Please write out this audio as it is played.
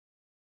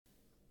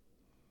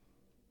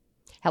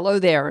Hello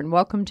there, and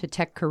welcome to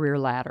Tech Career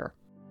Ladder.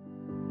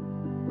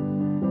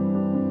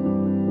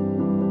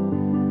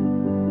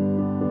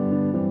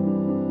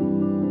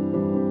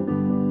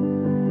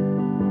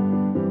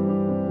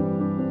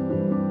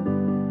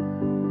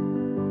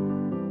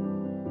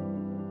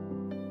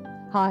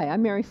 Hi,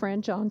 I'm Mary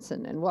Fran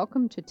Johnson, and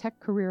welcome to Tech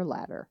Career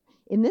Ladder.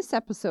 In this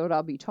episode,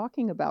 I'll be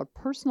talking about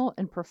personal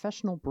and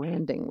professional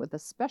branding with a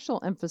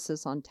special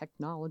emphasis on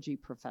technology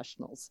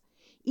professionals.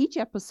 Each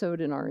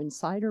episode in our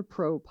Insider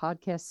Pro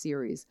podcast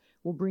series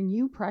will bring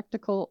you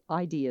practical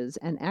ideas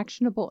and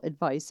actionable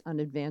advice on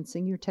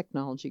advancing your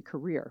technology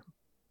career.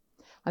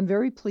 I'm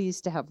very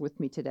pleased to have with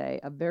me today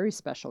a very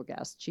special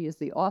guest. She is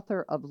the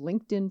author of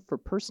LinkedIn for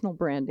Personal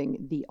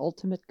Branding, The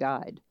Ultimate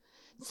Guide.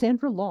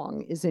 Sandra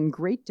Long is in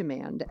great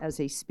demand as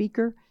a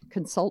speaker,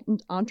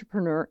 consultant,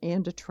 entrepreneur,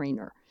 and a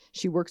trainer.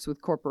 She works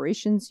with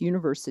corporations,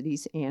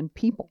 universities, and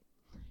people.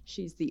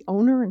 She's the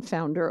owner and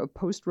founder of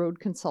Post Road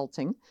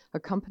Consulting, a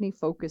company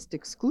focused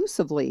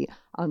exclusively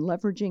on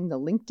leveraging the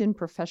LinkedIn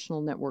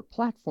Professional Network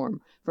platform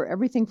for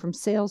everything from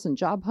sales and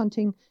job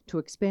hunting to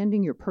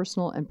expanding your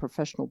personal and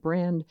professional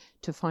brand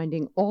to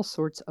finding all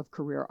sorts of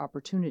career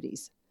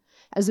opportunities.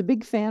 As a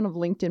big fan of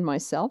LinkedIn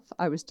myself,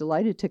 I was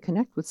delighted to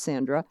connect with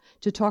Sandra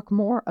to talk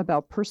more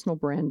about personal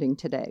branding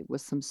today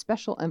with some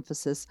special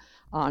emphasis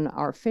on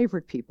our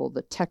favorite people,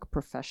 the tech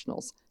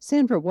professionals.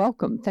 Sandra,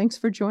 welcome. Thanks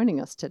for joining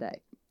us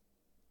today.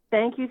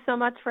 Thank you so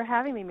much for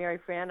having me, Mary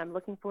Fran. I'm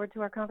looking forward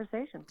to our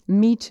conversation.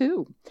 Me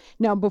too.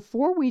 Now,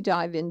 before we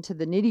dive into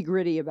the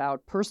nitty-gritty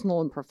about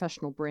personal and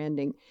professional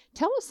branding,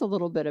 tell us a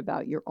little bit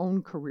about your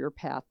own career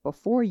path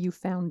before you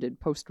founded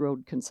Post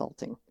Road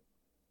Consulting.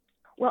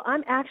 Well,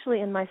 I'm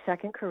actually in my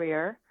second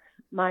career.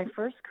 My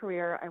first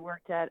career, I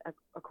worked at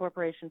a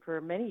corporation for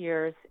many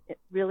years,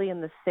 really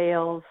in the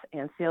sales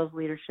and sales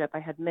leadership. I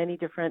had many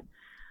different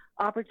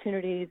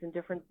opportunities in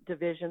different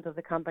divisions of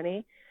the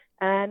company,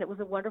 and it was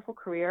a wonderful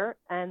career.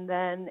 And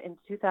then in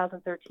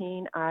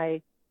 2013,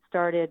 I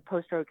started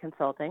Post Road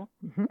Consulting.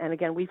 And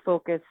again, we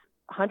focus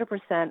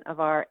 100% of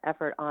our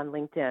effort on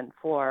LinkedIn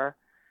for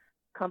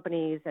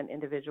companies and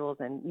individuals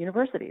and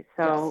universities.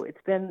 So It's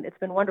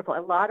been wonderful.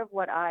 A lot of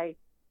what I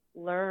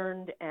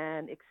learned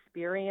and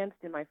experienced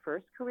in my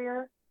first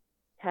career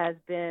has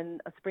been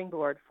a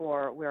springboard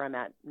for where I'm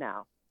at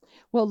now.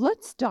 Well,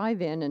 let's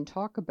dive in and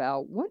talk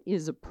about what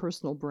is a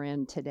personal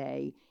brand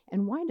today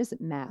and why does it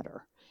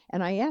matter?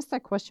 And I ask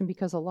that question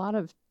because a lot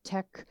of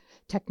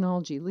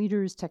technology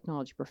leaders,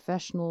 technology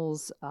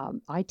professionals,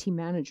 IT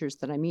managers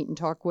that I meet and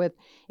talk with,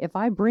 if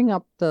I bring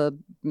up the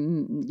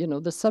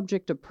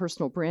subject of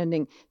personal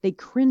branding, they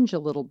cringe a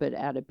little bit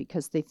at it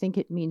because they think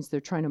it means they're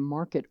trying to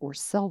market or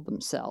sell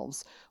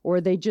themselves, or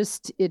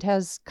it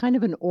has kind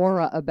of an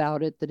aura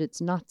about it that it's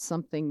not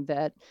something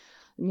that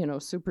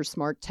super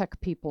smart tech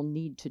people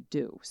need to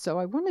do. So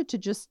I wanted to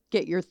just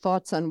get your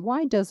thoughts on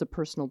why does a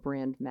personal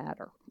brand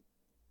matter?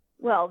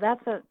 Well,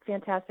 that's a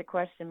fantastic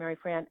question, Mary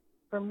Fran.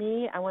 For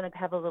me, I want to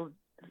have a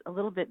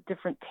little bit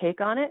different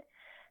take on it,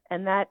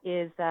 and that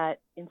is that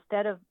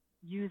instead of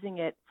using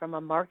it from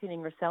a marketing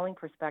or selling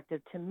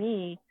perspective, to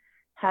me,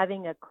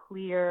 having a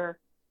clear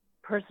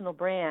personal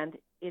brand,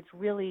 it's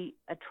really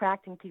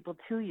attracting people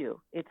to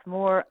you. It's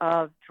more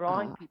of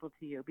drawing people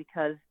to you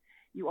because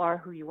you are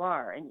who you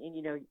are, and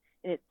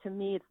to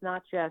me, it's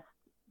not just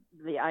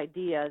the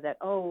idea that,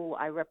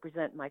 I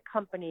represent my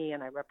company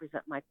and I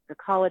represent the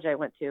college I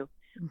went to.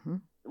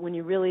 When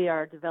you really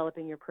are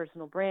developing your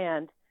personal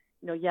brand,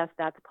 yes,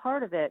 that's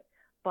part of it,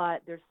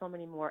 but there's so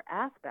many more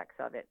aspects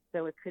of it.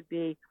 So it could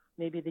be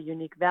maybe the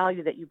unique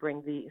value that you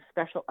bring, the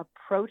special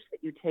approach that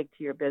you take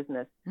to your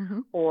business,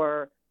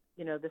 or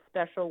the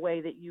special way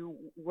that you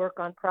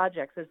work on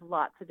projects. There's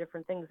lots of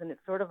different things, and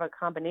it's sort of a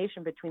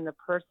combination between the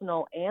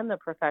personal and the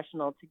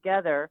professional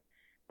together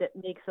that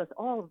makes us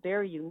all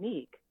very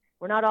unique.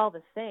 We're not all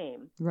the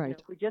same. Right.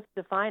 If we just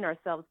define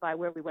ourselves by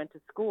where we went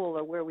to school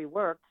or where we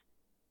worked,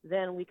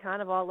 then we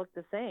kind of all look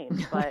the same.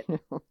 But,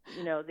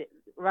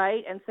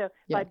 right? And so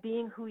by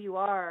being who you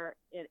are,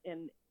 it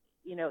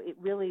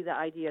really, the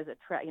idea is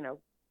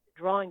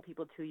drawing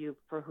people to you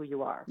for who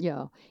you are.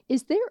 Yeah.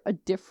 Is there a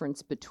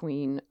difference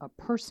between a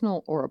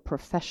personal or a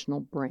professional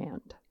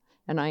brand?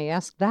 And I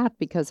ask that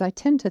because I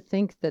tend to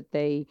think that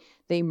they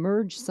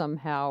merge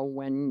somehow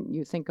when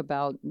you think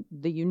about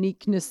the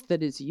uniqueness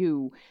that is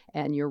you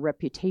and your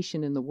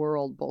reputation in the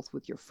world, both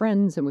with your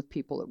friends and with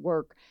people at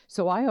work.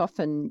 So I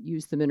often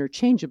use them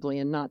interchangeably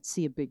and not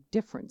see a big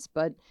difference.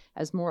 But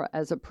as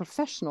a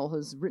professional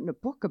who's written a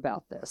book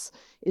about this,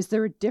 is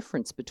there a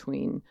difference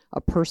between a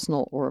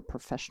personal or a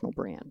professional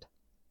brand?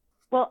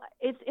 Well,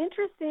 it's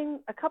interesting.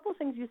 A couple of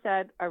things you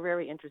said are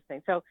very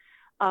interesting. So,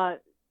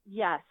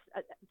 yes,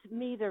 to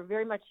me, they're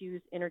very much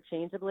used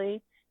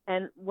interchangeably.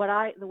 And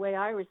the way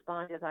I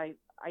respond is I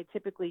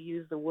typically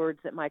use the words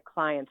that my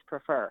clients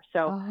prefer. So,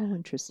 Oh,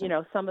 interesting.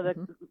 some of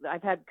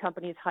I've had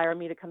companies hire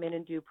me to come in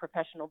and do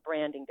professional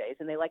branding days,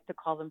 and they like to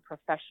call them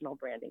professional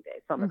branding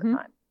days some of the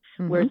time.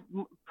 Whereas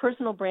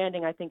personal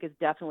branding, I think, is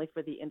definitely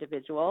for the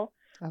individual.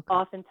 Okay.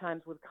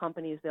 Oftentimes with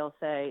companies, they'll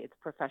say it's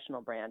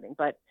professional branding,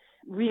 but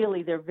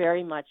really they're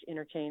very much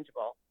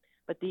interchangeable.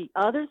 But the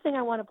other thing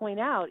I want to point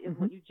out is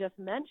what you just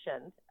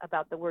mentioned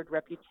about the word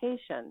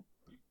reputation,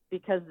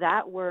 because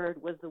that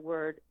word was the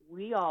word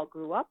we all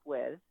grew up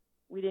with.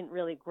 We didn't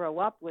really grow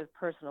up with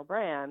personal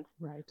brand,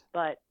 right?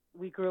 But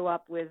we grew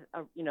up with,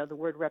 the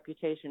word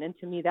reputation. And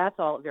to me, that's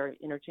all very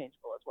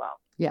interchangeable as well.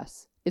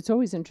 Yes. It's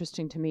always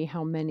interesting to me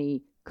how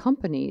many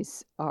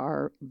companies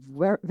are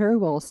very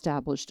well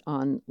established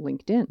on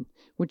LinkedIn,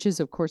 which is,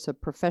 of course, a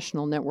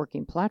professional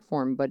networking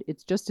platform, but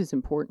it's just as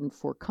important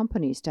for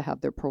companies to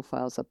have their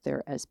profiles up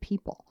there as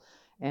people.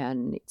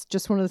 And it's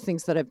just one of the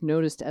things that I've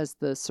noticed as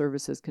the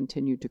services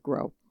continue to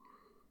grow.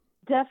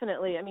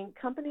 Definitely. I mean,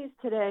 companies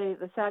today,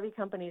 the savvy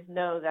companies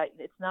know that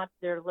it's not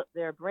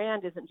their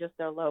brand isn't just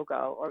their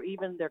logo or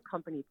even their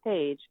company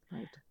page,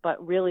 right,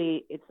 but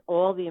really it's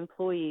all the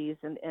employees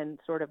and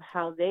sort of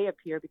how they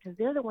appear, because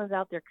they're the ones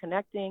out there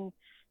connecting,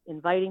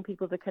 inviting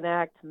people to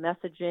connect,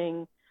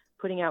 messaging,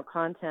 putting out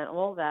content,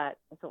 all that.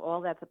 And so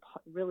all that's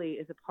really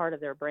is a part of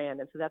their brand.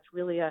 And so that's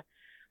really a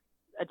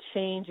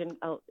change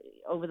particularly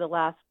over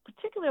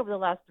the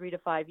last 3 to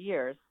 5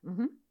 years,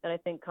 that I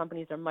think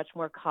companies are much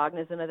more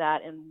cognizant of that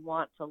and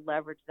want to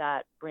leverage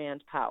that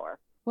brand power.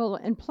 Well,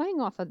 and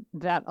playing off of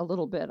that a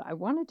little bit, I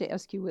wanted to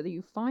ask you whether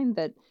you find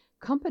that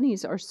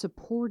companies are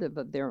supportive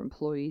of their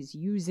employees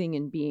using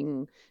and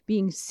being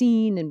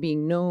seen and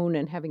being known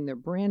and having their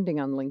branding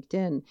on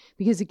LinkedIn,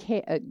 because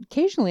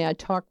occasionally I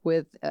talk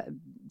with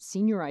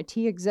senior IT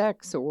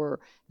execs or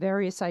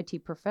various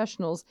IT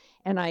professionals,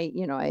 and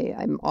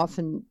I'm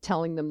often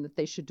telling them that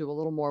they should do a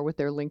little more with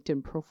their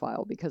LinkedIn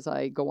profile, because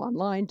I go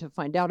online to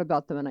find out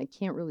about them and I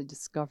can't really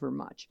discover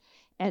much.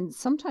 And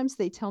sometimes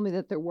they tell me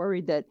that they're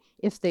worried that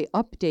if they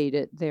update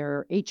it,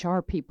 their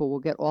HR people will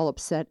get all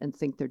upset and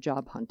think they're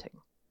job hunting.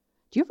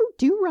 Do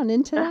you run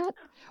into that,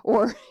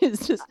 or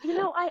is just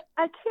no,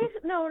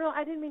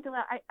 I didn't mean to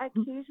laugh.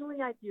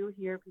 Occasionally I do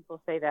hear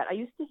people say that. I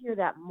used to hear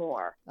that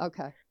more.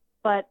 Okay.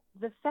 But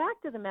the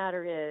fact of the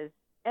matter is,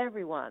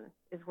 everyone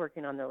is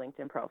working on their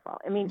LinkedIn profile.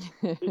 I mean,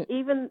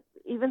 even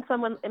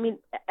someone. I mean,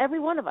 every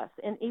one of us,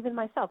 and even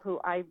myself, who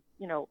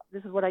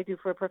this is what I do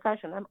for a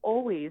profession. I'm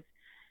always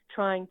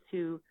trying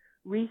to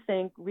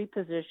rethink,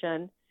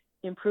 reposition,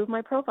 improve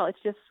my profile.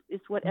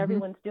 It's what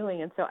everyone's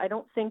doing. And so I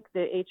don't think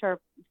the HR,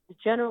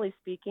 generally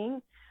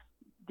speaking,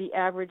 the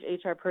average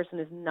HR person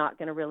is not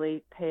going to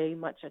really pay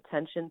much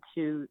attention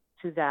to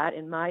that,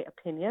 in my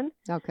opinion.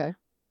 Okay.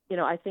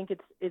 I think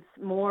it's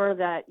more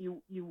that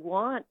you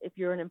want, if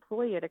you're an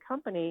employee at a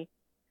company,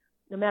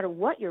 no matter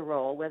what your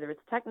role, whether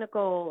it's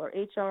technical or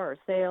HR or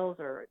sales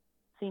or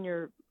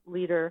senior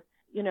leader,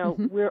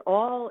 we're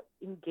all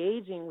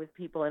engaging with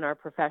people in our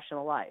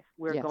professional life.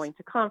 We're going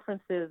to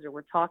conferences, or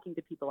we're talking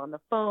to people on the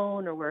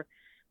phone, or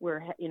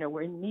we're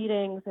in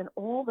meetings, and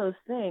all those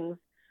things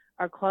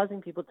are causing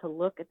people to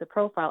look at the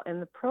profile.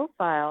 And the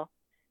profile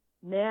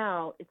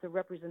now, it's a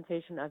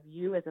representation of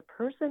you as a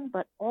person,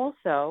 but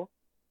also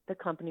the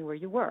company where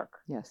you work.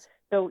 Yes.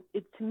 So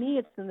to me,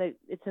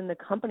 it's in the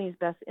company's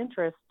best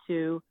interest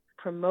to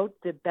promote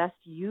the best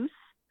use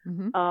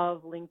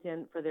of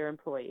LinkedIn for their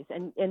employees.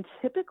 And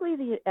typically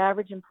the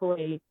average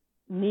employee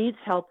needs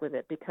help with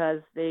it,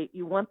 because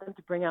you want them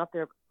to bring out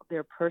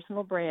their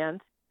personal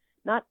brand,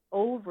 not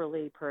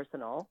overly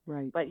personal,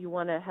 right, but you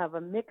want to have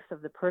a mix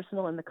of the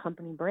personal and the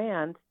company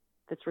brand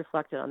that's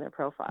reflected on their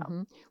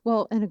profile.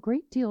 Well, and a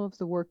great deal of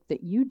the work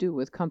that you do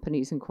with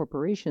companies and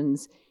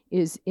corporations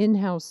is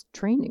in-house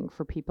training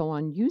for people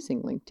on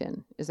using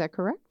LinkedIn. Is that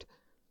correct?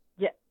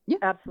 Yeah,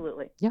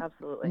 absolutely. Yeah.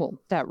 Absolutely. Well,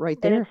 that right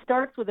there. And it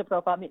starts with the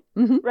profile. I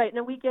mean, right.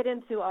 Now we get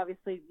into,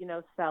 obviously,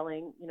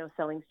 selling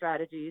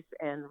strategies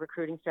and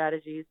recruiting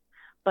strategies,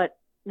 but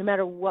no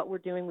matter what we're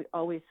doing, it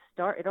always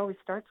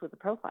starts with the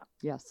profile.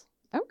 Yes.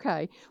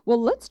 Okay.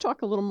 Well, let's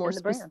talk a little more. And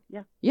the brand.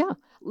 Yeah.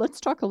 Let's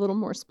talk a little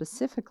more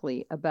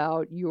specifically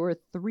about your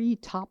 3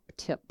 top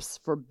tips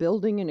for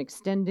building and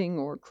extending,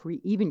 or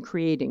even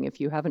creating,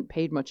 if you haven't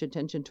paid much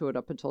attention to it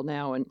up until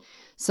now, and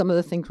some of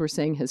the things we're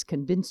saying has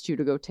convinced you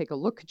to go take a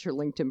look at your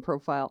LinkedIn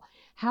profile.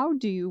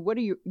 What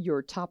are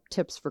your top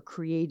tips for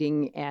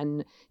creating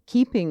and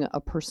keeping a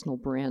personal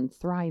brand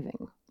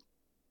thriving?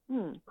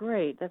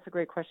 Great. That's a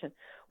great question.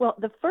 Well,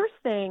 the first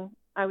thing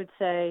I would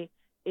say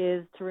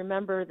is to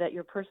remember that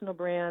your personal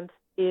brand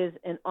is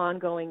an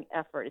ongoing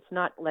effort. It's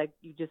not like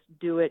you just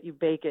do it, you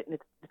bake it, and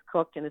it's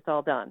cooked and it's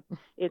all done.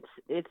 It's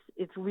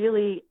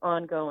really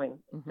ongoing.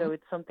 So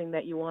it's something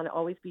that you want to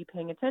always be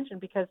paying attention,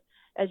 because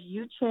as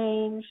you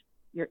change,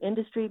 your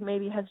industry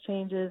maybe has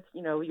changes,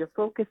 your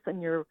focus and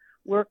your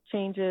work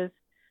changes.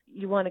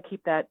 You want to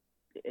keep that,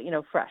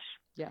 fresh.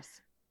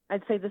 Yes.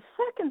 I'd say the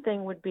second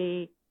thing would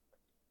be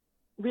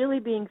really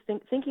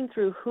thinking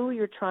through who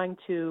you're trying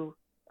to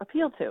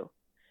appeal to.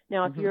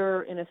 Now, if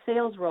you're in a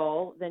sales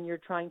role, then you're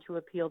trying to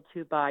appeal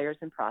to buyers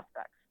and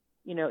prospects.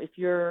 If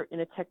you're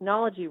in a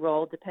technology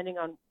role, depending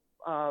on,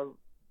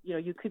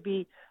 you could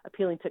be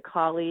appealing to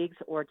colleagues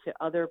or to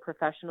other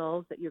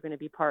professionals that you're going to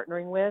be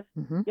partnering with.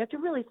 You have to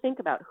really think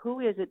about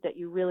who is it that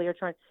you really are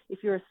trying.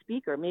 If you're a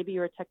speaker, maybe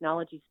you're a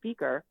technology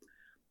speaker,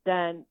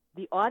 then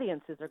the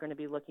audiences are going to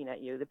be looking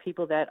at you, the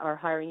people that are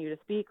hiring you to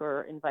speak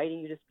or inviting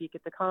you to speak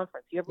at the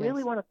conference. You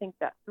really want to think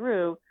that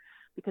through,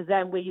 because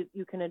then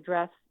you can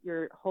address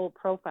your whole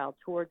profile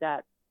toward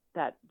that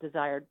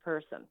desired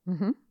person.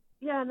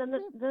 Yeah, and then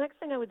the next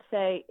thing I would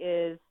say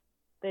is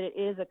that it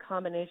is a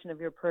combination of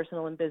your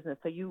personal and business.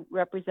 So you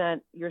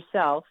represent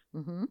yourself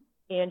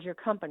and your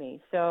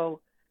company.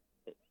 So,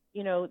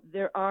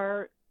 there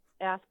are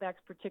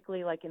aspects,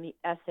 particularly like in the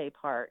essay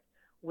part,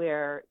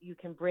 where you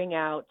can bring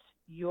out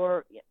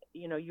your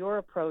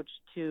approach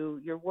to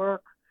your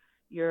work,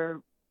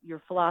 your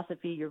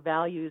philosophy, your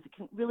values.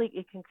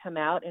 It can come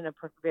out in a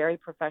very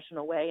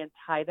professional way and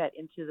tie that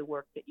into the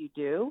work that you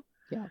do.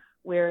 Yeah.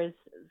 Whereas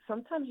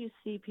sometimes you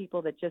see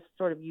people that just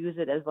sort of use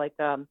it as like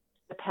the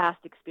past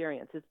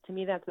experience. To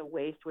me, that's a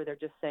waste, where they're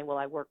just saying, well,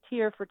 I worked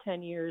here for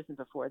 10 years, and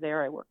before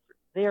there I worked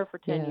there for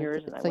 10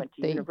 years, and I went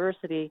to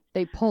university.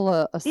 They pull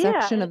a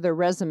section of their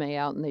resume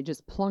out and they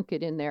just plunk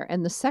it in there.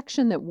 And the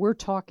section that we're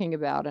talking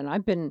about, and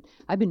I've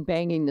been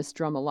banging this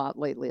drum a lot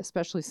lately,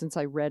 especially since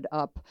I read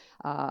up,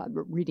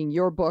 reading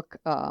your book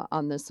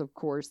on this, of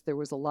course, there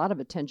was a lot of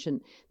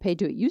attention paid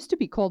to it. It used to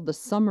be called the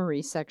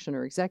summary section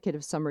or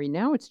executive summary.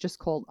 Now it's just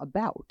called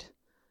about,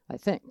 I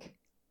think.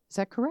 Is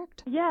that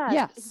correct? Yeah,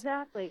 yes,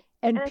 exactly.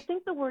 And I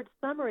think the word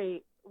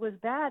summary was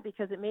bad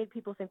because it made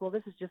people think, well,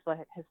 this is just like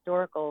a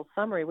historical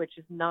summary, which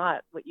is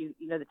not what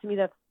to me,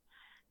 that's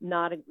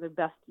not the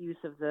best use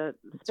of the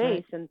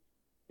space. Right.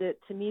 And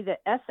to me, the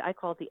essay, I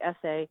call it the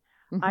essay.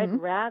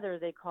 I'd rather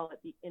they call it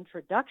the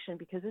introduction,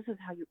 because this is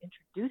how you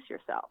introduce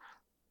yourself.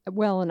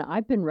 Well, and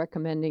I've been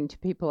recommending to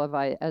people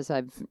as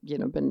I've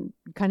been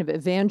kind of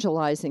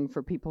evangelizing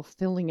for people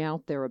filling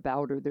out their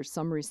about or their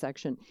summary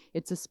section.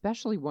 It's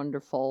especially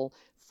wonderful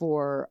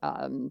for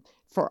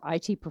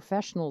IT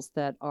professionals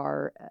that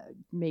are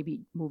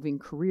maybe moving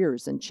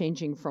careers and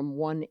changing from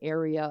one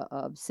area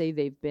of, say,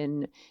 they've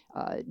been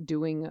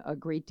doing a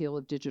great deal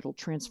of digital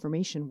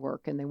transformation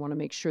work, and they want to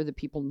make sure that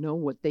people know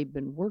what they've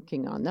been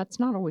working on. That's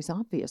not always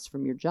obvious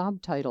from your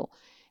job title.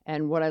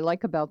 And what I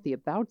like about the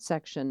About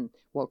section,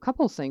 well, a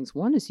couple of things.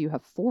 One is you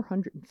have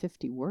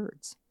 450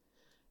 words,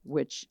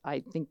 which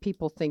I think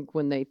people think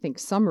when they think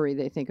summary,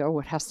 they think, oh,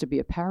 it has to be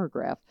a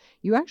paragraph.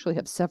 You actually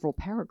have several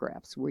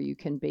paragraphs where you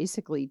can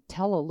basically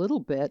tell a little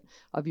bit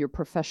of your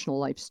professional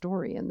life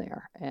story in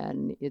there.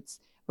 And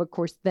but of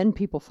course, then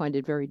people find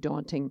it very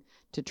daunting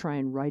to try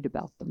and write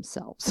about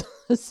themselves.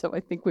 So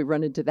I think we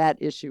run into that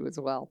issue as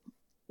well.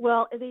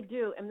 Well, they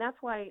do, and that's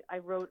why I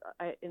wrote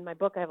in my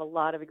book. I have a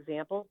lot of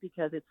examples,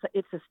 because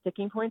it's a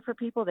sticking point for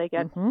people. They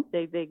get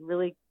they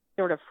really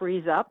sort of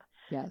freeze up.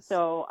 Yes.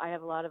 So I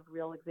have a lot of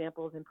real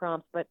examples and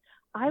prompts. But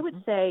I would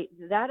say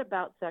that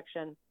About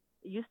section,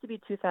 it used to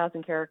be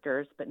 2,000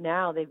 characters, but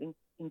now they've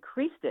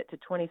increased it to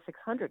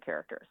 2,600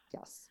 characters.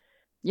 Yes.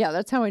 Yeah,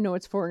 that's how I know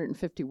it's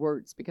 450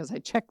 words, because I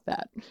checked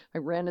that. I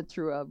ran it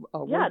through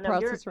a word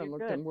processor and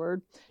looked in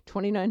Word.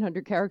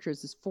 2,900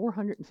 characters is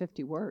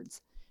 450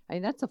 words. I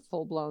mean, that's a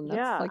full-blown,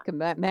 that's like a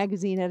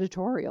magazine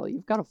editorial.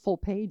 You've got a full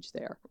page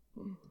there.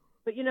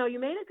 But, you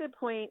made a good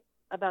point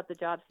about the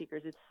job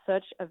seekers. It's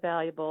such a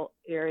valuable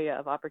area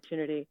of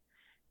opportunity.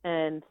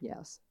 And,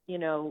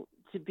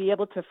 to be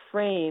able to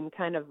frame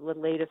kind of the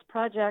latest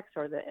projects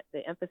or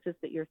the emphasis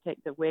that you're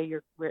taking, the way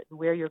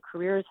where your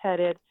career is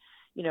headed,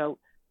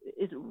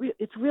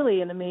 it's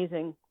really an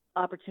amazing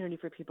opportunity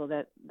for people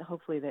that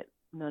hopefully that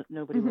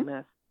nobody will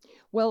miss.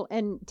 Well,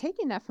 and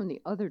taking that from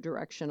the other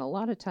direction, a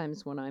lot of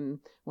times when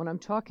I'm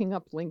talking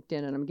up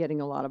LinkedIn and I'm getting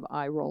a lot of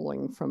eye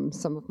rolling from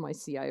some of my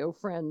CIO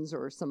friends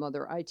or some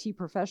other IT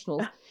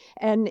professionals,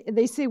 and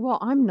they say, well,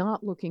 I'm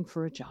not looking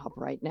for a job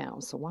right now,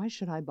 so why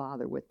should I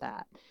bother with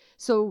that?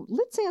 So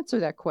let's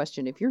answer that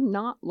question. If you're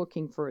not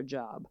looking for a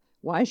job,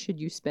 why should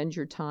you spend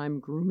your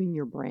time grooming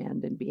your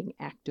brand and being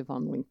active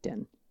on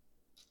LinkedIn?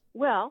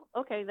 Well,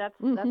 okay, that's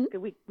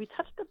good. We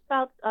touched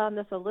about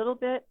this a little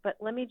bit, but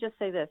let me just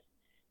say this.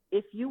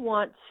 If you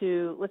want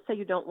to, let's say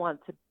you don't want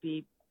to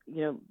be,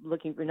 you're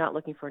not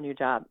looking for a new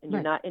job, and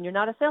you're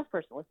not a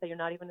salesperson. Let's say you're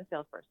not even a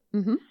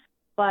salesperson.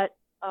 But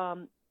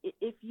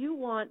if you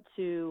want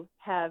to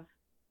have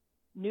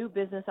new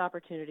business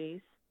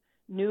opportunities,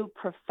 new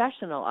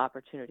professional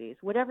opportunities,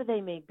 whatever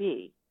they may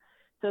be,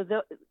 so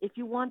if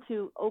you want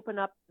to open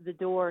up the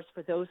doors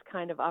for those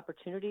kind of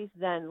opportunities,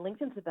 then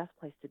LinkedIn's the best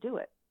place to do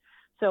it.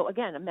 So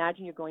again,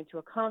 imagine you're going to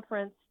a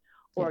conference,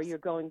 or you're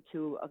going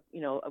to,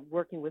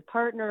 working with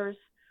partners.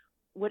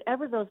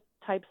 Whatever those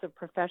types of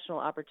professional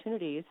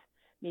opportunities,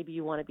 maybe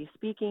you want to be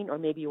speaking, or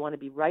maybe you want to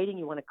be writing,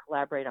 you want to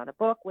collaborate on a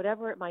book,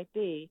 whatever it might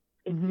be.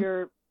 If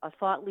you're a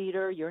thought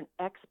leader, you're an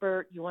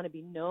expert, you want to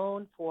be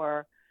known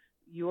for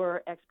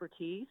your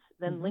expertise,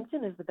 then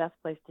LinkedIn is the best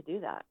place to do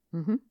that.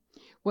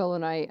 Well,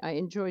 and I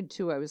enjoyed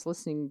too. I was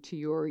listening to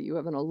you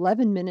have an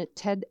 11-minute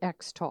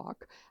TEDx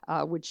talk,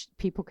 which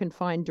people can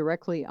find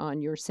directly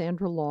on your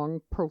Sandra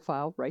Long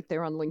profile right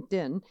there on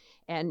LinkedIn.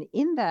 And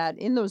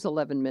in those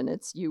 11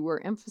 minutes, you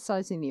were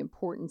emphasizing the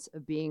importance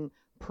of being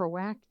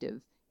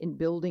proactive in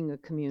building a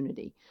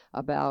community,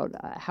 about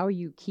how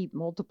you keep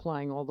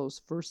multiplying all those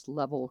first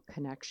level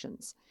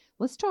connections.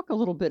 Let's talk a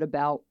little bit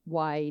about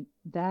why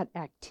that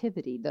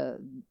activity, the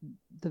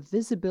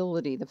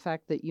visibility, the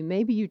fact that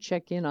maybe you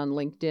check in on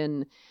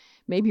LinkedIn,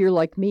 maybe you're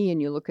like me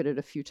and you look at it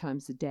a few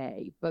times a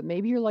day, but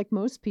maybe you're like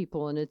most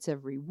people and it's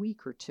every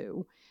week or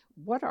two.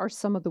 What are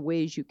some of the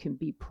ways you can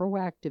be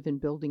proactive in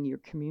building your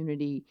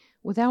community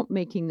without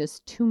making this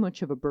too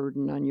much of a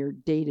burden on your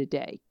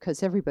day-to-day?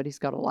 Because everybody's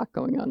got a lot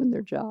going on in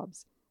their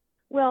jobs.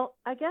 Well,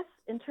 I guess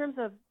in terms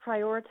of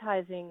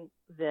prioritizing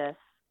this,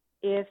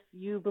 if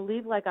you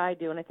believe like I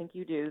do, and I think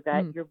you do,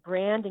 that your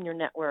brand and your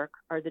network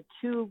are the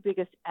two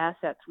biggest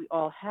assets we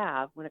all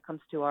have when it comes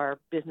to our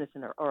business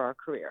and or our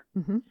career.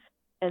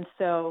 And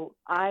so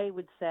I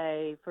would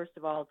say, first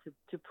of all,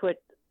 to put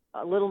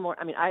a little more,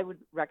 I mean, I would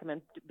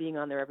recommend being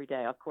on there every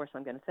day. Of course,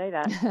 I'm going to say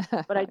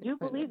that. But I do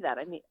believe that.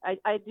 I mean,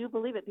 I do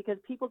believe it because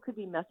people could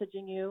be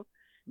messaging you.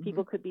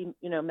 People could be,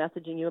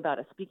 messaging you about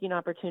a speaking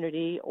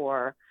opportunity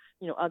or,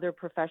 other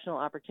professional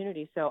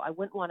opportunities. So I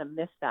wouldn't want to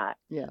miss that.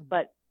 Yeah.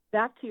 But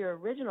back to your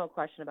original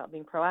question about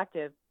being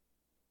proactive,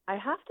 I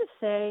have to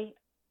say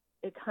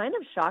it kind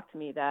of shocked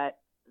me that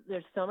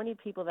there's so many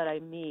people that I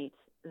meet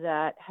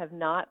that have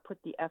not put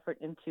the effort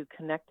into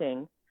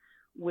connecting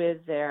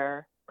with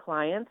their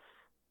clients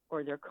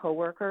or their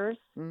coworkers.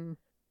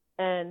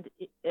 And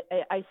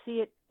I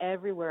see it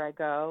everywhere I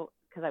go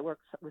because I work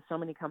with so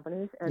many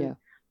companies. And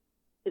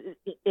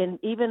and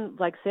even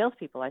like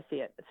salespeople, I see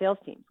it, sales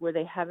teams, where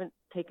they haven't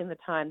taken the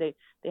time, they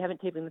haven't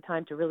taken the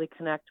time to really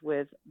connect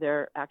with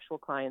their actual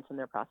clients and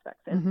their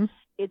prospects. And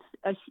it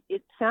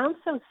sounds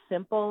so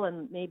simple,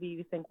 and maybe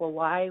you think, well,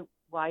 why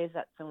is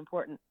that so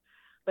important?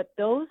 But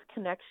those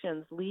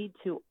connections lead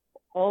to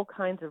all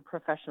kinds of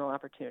professional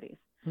opportunities.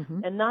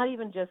 And not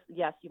even just,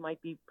 yes, you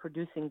might be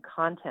producing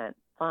content,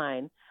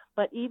 fine,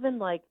 but even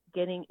like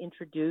getting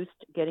introduced,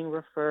 getting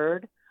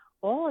referred,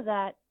 all of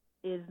that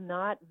is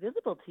not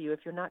visible to you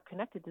if you're not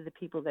connected to the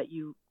people that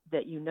you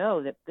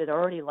know that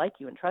already like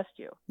you and trust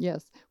you.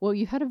 Yes. Well,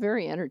 you had a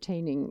very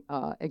entertaining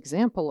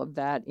example of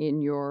that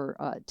in your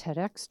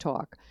TEDx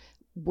talk,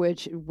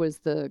 which was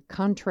the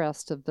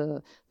contrast of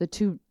the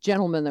two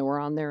gentlemen that were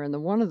on there. And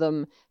one of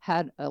them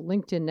had a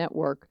LinkedIn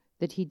network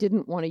that he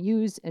didn't want to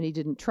use and he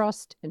didn't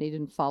trust and he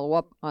didn't follow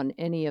up on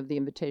any of the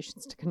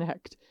invitations to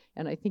connect.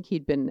 And I think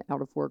he'd been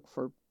out of work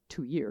for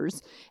 2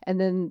 years. And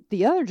then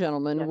the other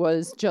gentleman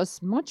was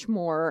just much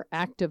more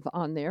active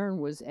on there and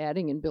was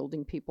adding and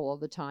building people all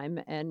the time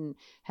and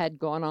had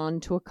gone on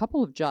to a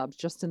couple of jobs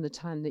just in the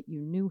time that you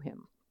knew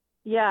him.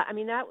 Yeah, I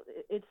mean,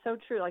 it's so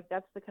true. Like,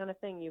 that's the kind of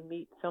thing. You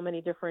meet so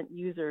many different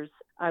users.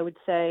 I would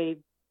say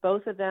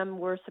both of them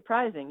were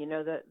surprising.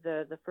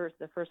 The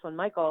first one,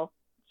 Michael,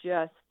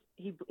 just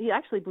he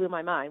actually blew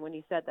my mind when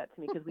he said that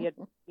to me, because we had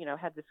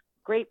had this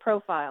great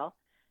profile.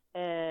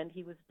 And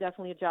he was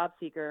definitely a job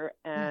seeker.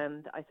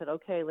 And I said,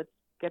 okay, let's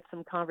get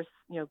some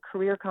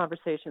career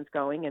conversations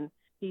going. And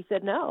he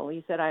said, no.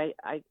 He said, I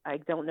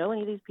don't know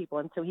any of these people.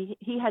 And so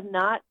he had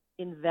not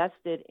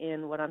invested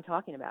in what I'm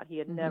talking about. He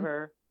had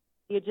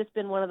he had just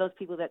been one of those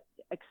people that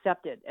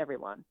accepted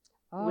everyone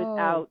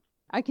without.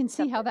 I can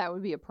see how that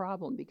would be a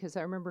problem, because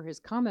I remember his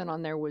comment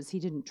on there was he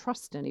didn't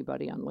trust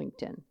anybody on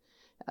LinkedIn.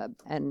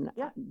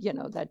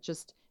 That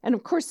just, and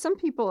of course, some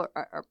people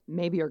are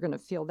maybe are going to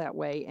feel that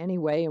way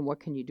anyway. And what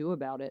can you do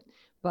about it?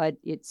 But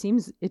it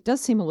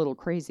does seem a little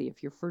crazy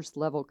if you're first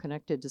level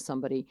connected to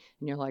somebody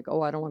and you're like,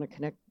 oh, I don't want to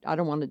connect. I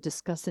don't want to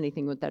discuss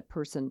anything with that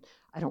person.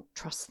 I don't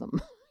trust them.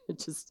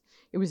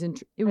 It was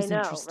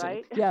interesting.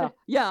 Right?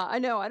 Yeah, I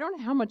know. I don't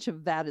know how much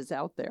of that is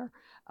out there.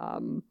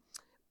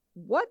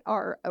 What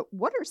are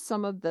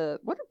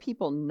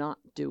people not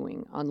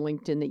doing on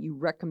LinkedIn that you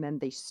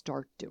recommend they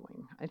start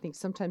doing? I think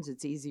sometimes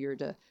it's easier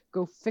to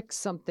go fix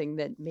something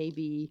that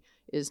maybe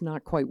is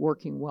not quite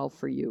working well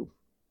for you.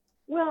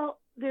 Well,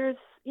 there's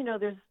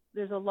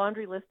a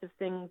laundry list of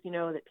things,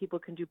 that people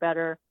can do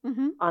better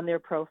on their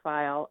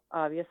profile,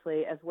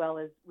 obviously, as well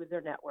as with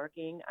their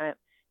networking.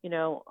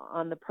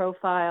 On the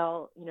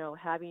profile,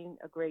 having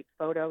a great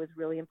photo is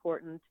really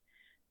important.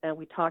 And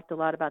we talked a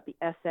lot about the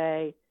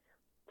essay.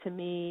 To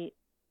me,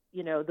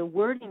 the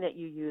wording that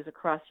you use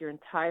across your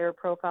entire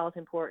profile is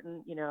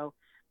important.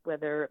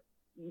 Whether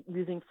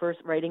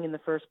writing in the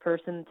first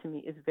person, to me,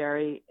 is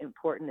very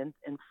important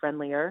and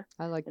friendlier.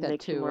 I like and that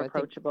makes too. You more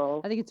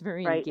approachable. I think it's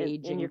very right?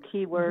 engaging. In your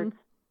keywords.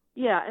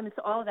 Yeah, and it's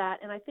all that.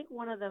 And I think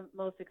one of the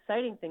most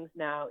exciting things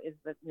now is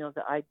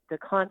the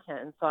content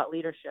and thought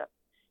leadership.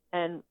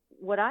 And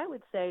what I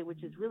would say,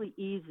 which is really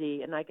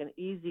easy and like an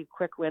easy,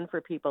 quick win for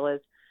people,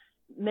 is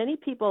many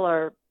people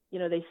are,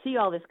 they see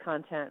all this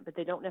content, but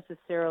they're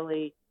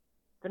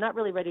not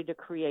really ready to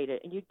create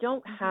it. And you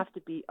don't have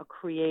to be a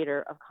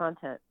creator of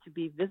content to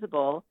be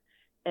visible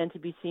and to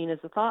be seen as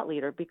a thought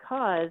leader,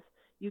 because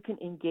you can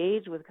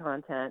engage with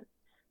content.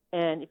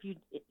 And if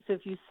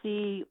you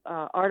see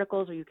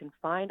articles, or you can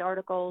find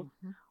articles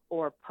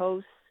or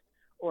posts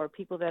or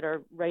people that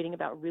are writing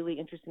about really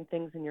interesting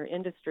things in your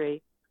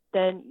industry,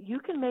 then you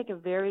can make a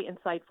very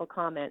insightful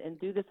comment and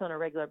do this on a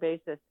regular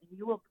basis. And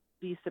you will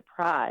be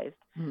surprised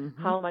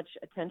how much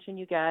attention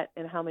you get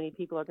and how many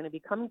people are going to be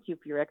coming to you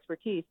for your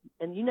expertise.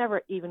 And you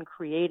never even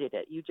created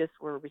it. You just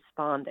were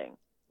responding.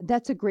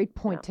 That's a great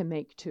point to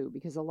make, too,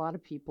 because a lot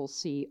of people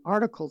see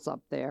articles up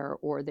there,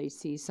 or they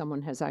see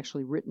someone has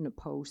actually written a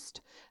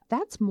post.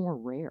 That's more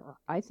rare.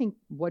 I think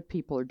what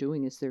people are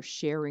doing is they're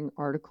sharing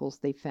articles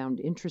they found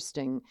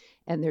interesting,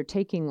 and they're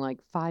taking like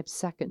 5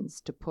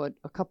 seconds to put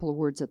a couple of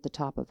words at the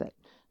top of it.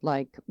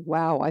 Like,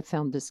 wow, I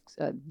found this,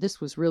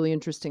 this was really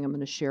interesting. I'm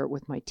going to share it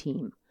with my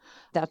team.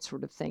 That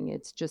sort of thing.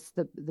 It's just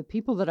the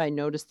people that I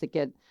notice that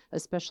get,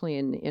 especially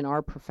in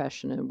our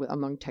profession and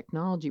among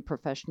technology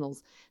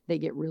professionals, they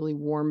get really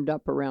warmed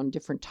up around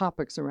different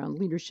topics around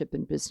leadership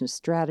and business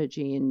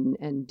strategy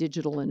and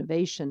digital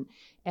innovation.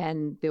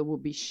 And they will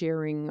be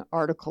sharing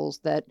articles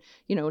that,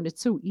 and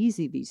it's so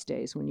easy these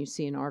days when you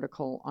see an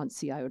article on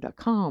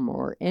CIO.com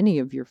or any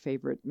of your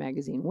favorite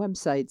magazine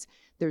websites,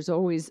 there's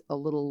always a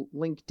little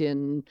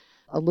LinkedIn,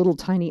 a little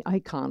tiny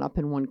icon up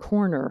in one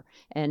corner.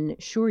 And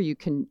sure, you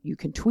can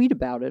tweet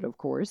about it, of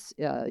course.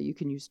 You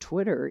can use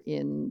Twitter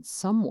in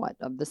somewhat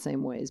of the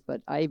same ways,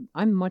 but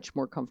I'm much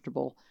more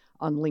comfortable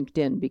on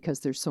LinkedIn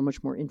because there's so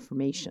much more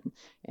information.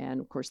 And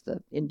of course,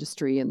 the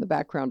industry and the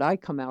background I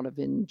come out of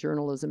in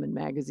journalism and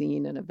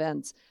magazine and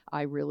events,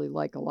 I really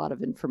like a lot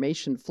of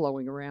information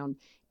flowing around.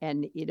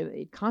 And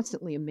it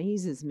constantly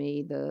amazes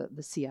me, the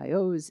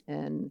CIOs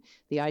and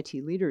the IT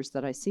leaders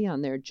that I see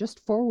on there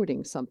just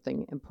forwarding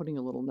something and putting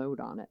a little note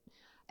on it.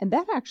 And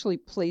that actually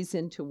plays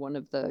into one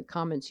of the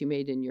comments you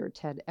made in your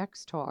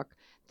TEDx talk,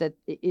 that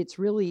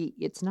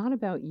it's not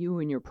about you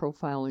and your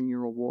profile and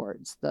your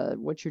awards.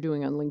 What you're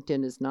doing on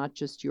LinkedIn is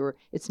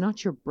it's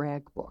not your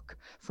brag book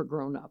for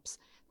grown-ups,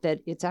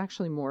 that it's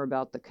actually more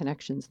about the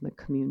connections in the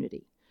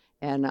community.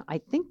 And I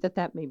think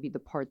that may be the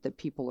part that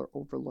people are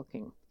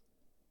overlooking.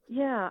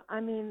 Yeah,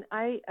 I mean,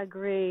 I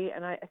agree,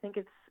 and I think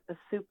it's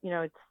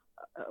it's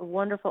a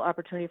wonderful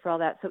opportunity for all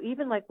that. So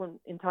even like when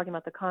in talking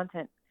about the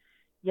content,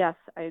 yes,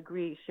 I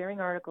agree. Sharing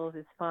articles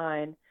is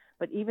fine,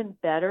 but even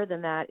better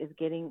than that is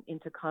getting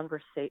into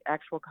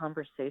actual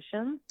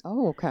conversation.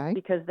 Oh, okay.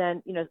 Because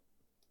then,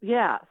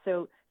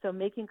 so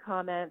making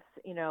comments,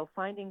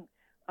 finding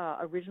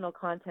original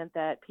content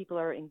that people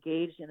are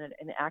engaged in an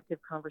active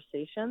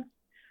conversation.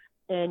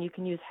 And you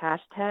can use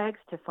hashtags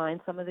to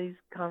find some of these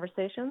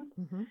conversations.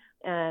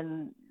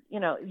 And,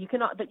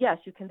 but yes,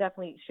 you can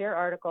definitely share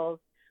articles,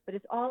 but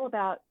it's all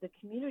about the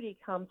community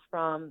comes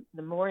from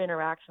the more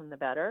interaction, the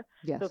better.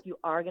 Yes. So if you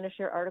are going to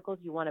share articles,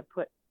 you want to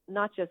put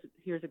not just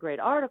here's a great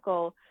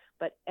article,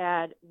 but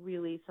add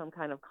really some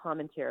kind of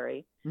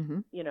commentary,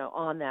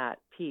 on that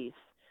piece.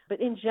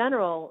 But in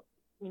general,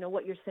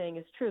 what you're saying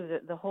is true,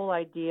 that the whole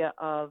idea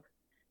of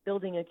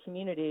building a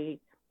community,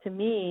 to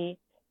me,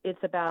 it's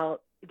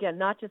about, again,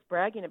 not just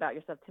bragging about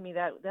yourself. To me,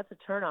 that's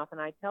a turnoff. And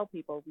I tell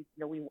people,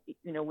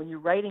 when you're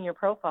writing your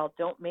profile,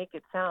 don't make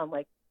it sound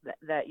like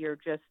that you're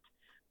just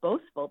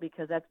boastful,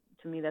 because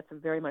to me, that's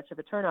very much of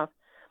a turnoff.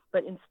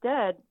 But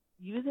instead,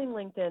 using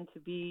LinkedIn to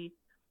be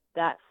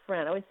that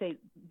friend. I always say,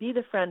 be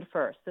the friend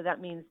first. So that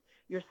means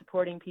you're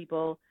supporting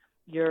people,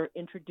 you're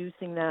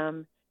introducing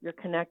them, you're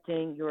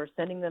connecting, you're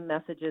sending them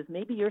messages.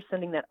 Maybe you're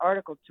sending that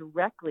article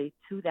directly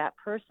to that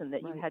person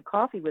that you had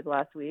coffee with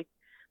last week,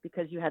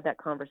 because you had that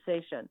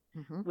conversation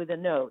with a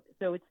note.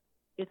 So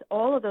it's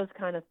all of those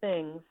kind of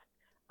things,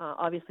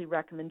 obviously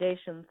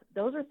recommendations.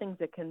 Those are things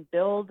that can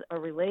build a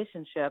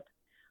relationship,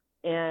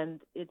 and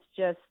it's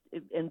just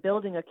in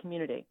building a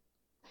community.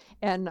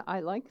 And I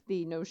like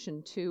the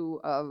notion,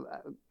 too, of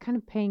kind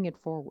of paying it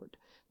forward.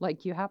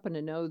 Like, you happen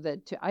to know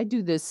that I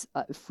do this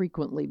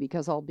frequently,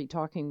 because I'll be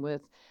talking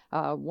with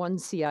one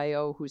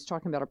CIO who's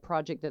talking about a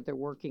project that they're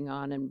working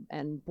on,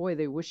 and boy,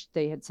 they wish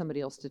they had somebody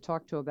else to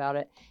talk to about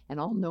it. And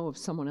I'll know of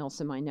someone else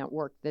in my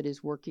network that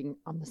is working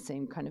on the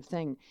same kind of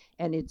thing.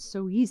 And it's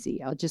so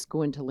easy. I'll just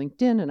go into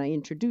LinkedIn and I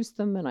introduce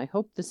them, and I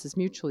hope this is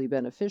mutually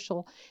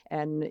beneficial.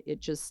 And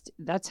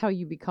that's how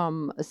you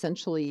become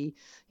essentially,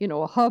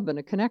 a hub and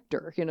a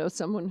connector,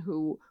 someone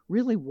who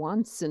really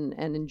wants and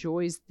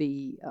enjoys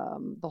the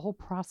whole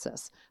process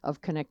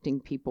of connecting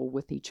people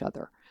with each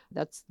other.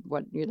 That's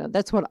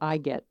what I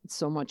get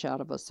so much out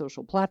of a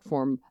social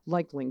platform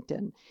like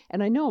LinkedIn.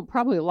 And I know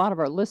probably a lot of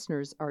our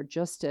listeners are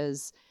just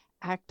as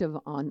active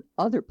on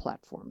other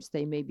platforms.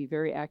 They may be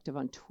very active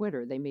on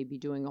Twitter. They may be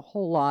doing a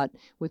whole lot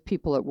with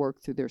people at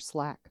work through their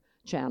Slack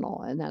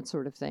channel and that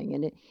sort of thing.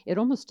 And it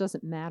almost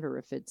doesn't matter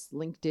if it's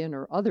LinkedIn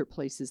or other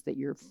places that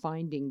you're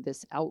finding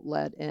this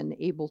outlet and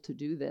able to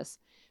do this.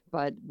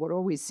 But what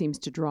always seems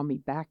to draw me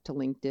back to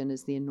LinkedIn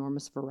is the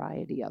enormous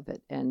variety of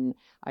it. And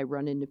I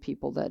run into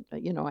people that,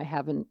 I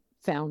haven't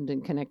found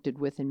and connected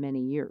with in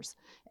many years.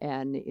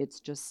 And it's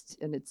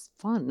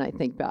fun, I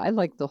think. But I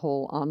like the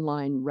whole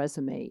online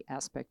resume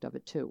aspect of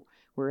it too,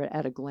 where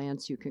at a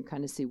glance you can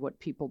kind of see what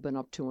people have been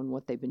up to and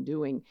what they've been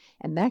doing.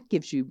 And that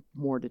gives you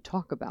more to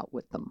talk about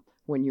with them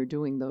when you're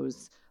doing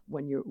those,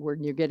 when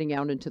you're getting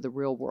out into the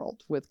real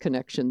world with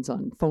connections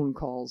on phone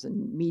calls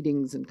and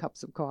meetings and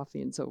cups of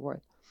coffee and so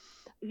forth.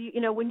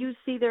 When you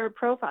see their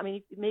profile, I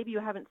mean, maybe you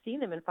haven't seen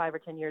them in 5 or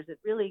 10 years. It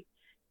really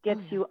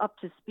gets you up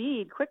to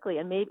speed quickly,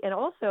 and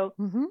also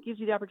gives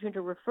you the opportunity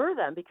to refer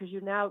them, because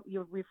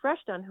you're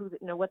refreshed on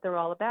what they're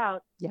all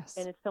about. Yes.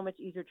 And it's so much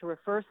easier to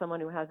refer someone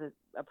who has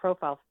a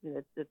profile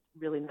that's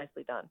really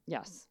nicely done.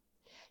 Yes.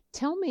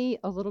 Tell me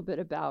a little bit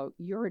about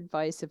your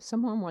advice if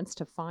someone wants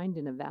to find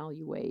and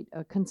evaluate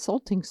a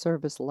consulting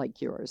service like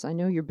yours. I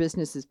know your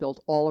business is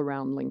built all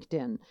around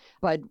LinkedIn,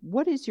 but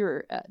what is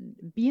your,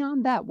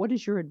 beyond that, what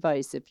is your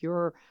advice if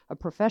you're a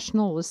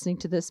professional listening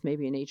to this,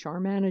 maybe an HR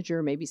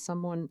manager, maybe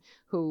someone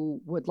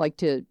who would like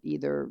to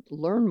either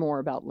learn more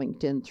about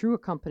LinkedIn through a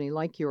company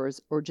like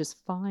yours or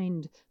just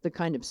find the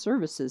kind of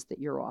services that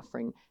you're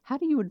offering? How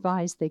do you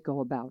advise they go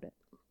about it?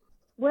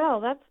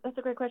 Well, that's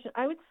a great question.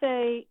 I would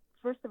say,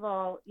 first of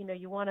all,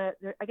 you want to,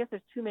 I guess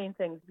there's two main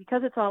things.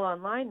 Because it's all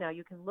online now,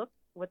 you can look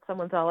what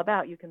someone's all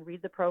about. You can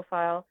read the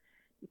profile,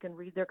 you can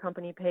read their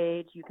company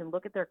page, you can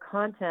look at their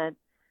content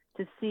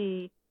to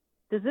see,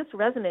 does this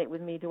resonate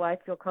with me? Do I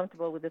feel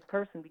comfortable with this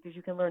person? Because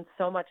you can learn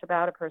so much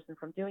about a person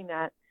from doing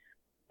that.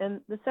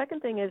 And the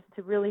second thing is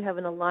to really have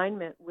an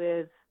alignment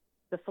with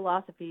the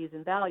philosophies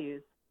and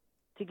values.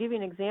 To give you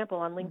an example,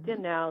 on LinkedIn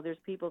now, there's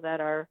people that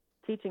are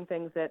teaching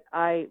things that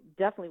I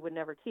definitely would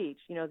never teach.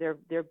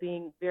 They're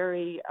being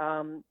very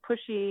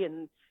pushy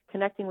and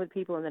connecting with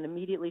people and then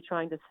immediately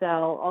trying to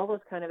sell. All those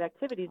kind of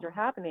activities are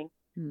happening.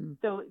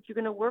 So if you're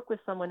going to work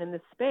with someone in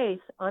this space,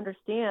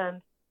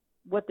 understand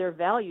what their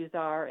values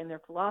are and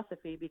their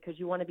philosophy, because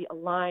you want to be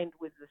aligned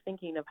with the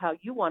thinking of how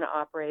you want to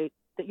operate,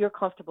 that you're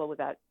comfortable with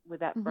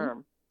that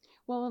firm.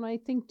 Well, and I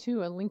think too,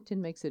 LinkedIn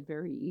makes it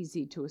very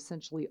easy to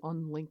essentially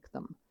unlink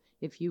them.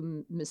 If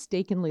you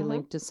mistakenly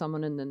link to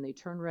someone and then they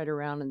turn right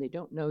around and they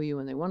don't know you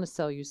and they want to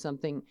sell you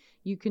something,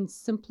 you can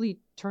simply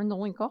turn the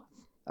link off.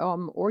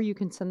 Or you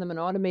can send them an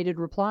automated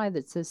reply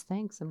that says,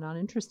 thanks, I'm not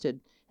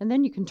interested. And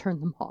then you can turn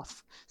them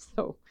off.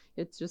 So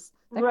it's just...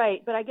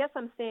 Right. But I guess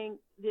I'm saying,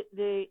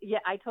 yeah,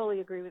 I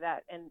totally agree with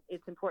that. And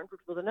it's important for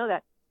people to know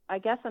that. I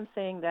guess I'm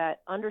saying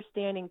that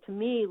understanding, to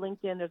me,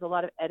 LinkedIn, there's a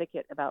lot of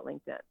etiquette about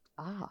LinkedIn.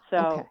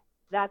 So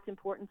that's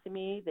important to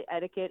me, the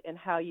etiquette and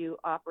how you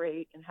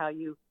operate and how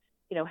you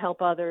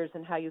help others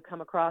and how you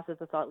come across as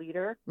a thought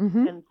leader.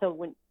 And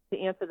so to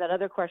answer that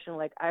other question,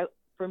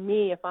 for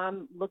me, if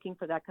I'm looking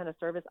for that kind of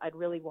service, I'd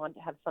really want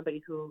to have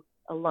somebody who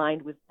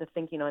aligned with the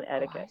thinking on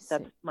etiquette.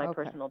 That's my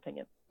personal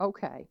opinion.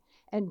 Okay.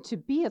 And to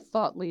be a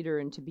thought leader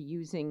and to be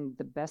using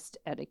the best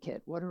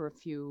etiquette, what are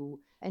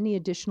any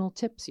additional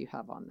tips you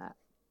have on that?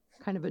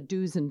 Kind of a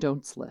do's and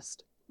don'ts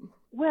list.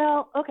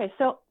 Well, okay.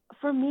 So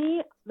for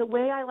me, the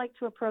way I like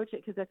to approach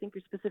it, because I think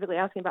you're specifically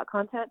asking about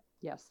content.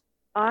 Yes.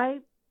 I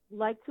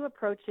like to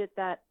approach it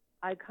that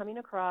I'm coming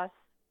across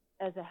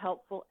as a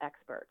helpful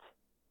expert.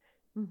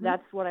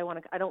 That's what I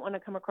want to. I don't want to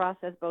come across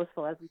as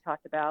boastful, as we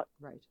talked about.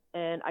 Right.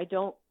 And I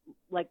don't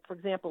for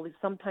example,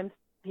 sometimes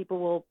people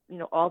will,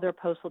 all their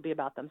posts will be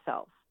about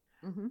themselves.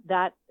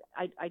 That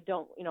I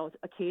don't,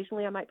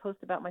 occasionally I might post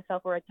about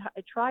myself, or I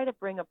try to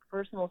bring a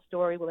personal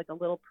story with a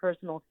little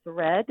personal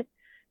thread,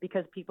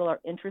 because people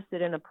are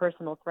interested in a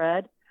personal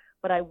thread.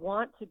 But I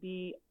want to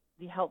be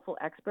the helpful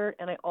expert,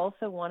 and I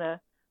also want to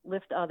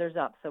lift others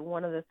up. So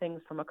one of the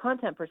things from a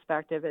content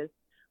perspective is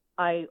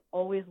I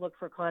always look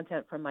for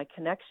content from my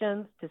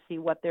connections to see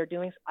what they're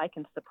doing so I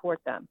can support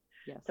them.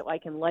 Yes. So I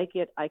can like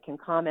it, I can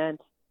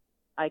comment,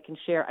 I can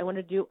share. I want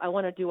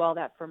to do all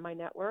that for my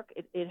network.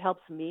 It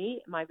helps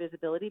me, my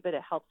visibility, but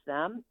it helps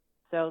them.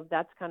 So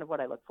that's kind of what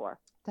I look for.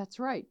 That's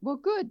right. Well,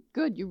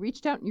 good. You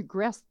reached out and you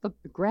grasped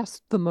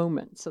the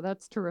moment. So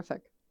that's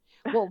terrific.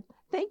 Well,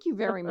 thank you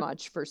very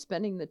much for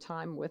spending the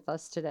time with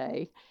us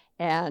today.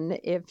 And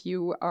if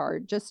you are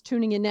just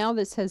tuning in now,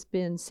 this has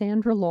been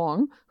Sandra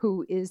Long,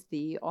 who is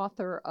the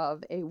author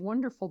of a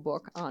wonderful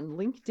book on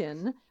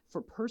LinkedIn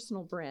for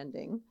personal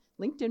branding.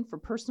 LinkedIn for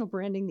Personal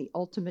Branding, The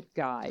Ultimate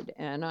Guide.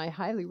 And I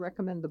highly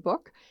recommend the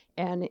book.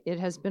 And it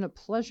has been a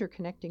pleasure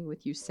connecting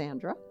with you,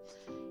 Sandra.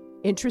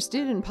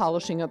 Interested in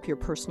polishing up your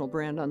personal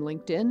brand on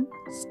LinkedIn?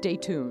 Stay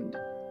tuned.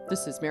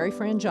 This is Mary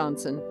Fran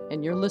Johnson,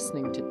 and you're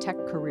listening to Tech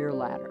Career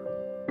Ladder.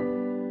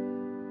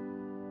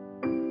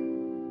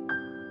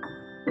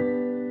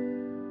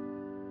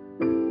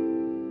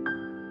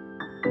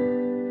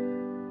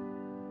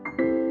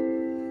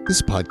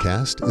 This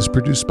podcast is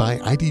produced by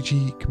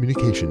IDG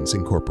Communications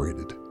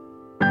Incorporated.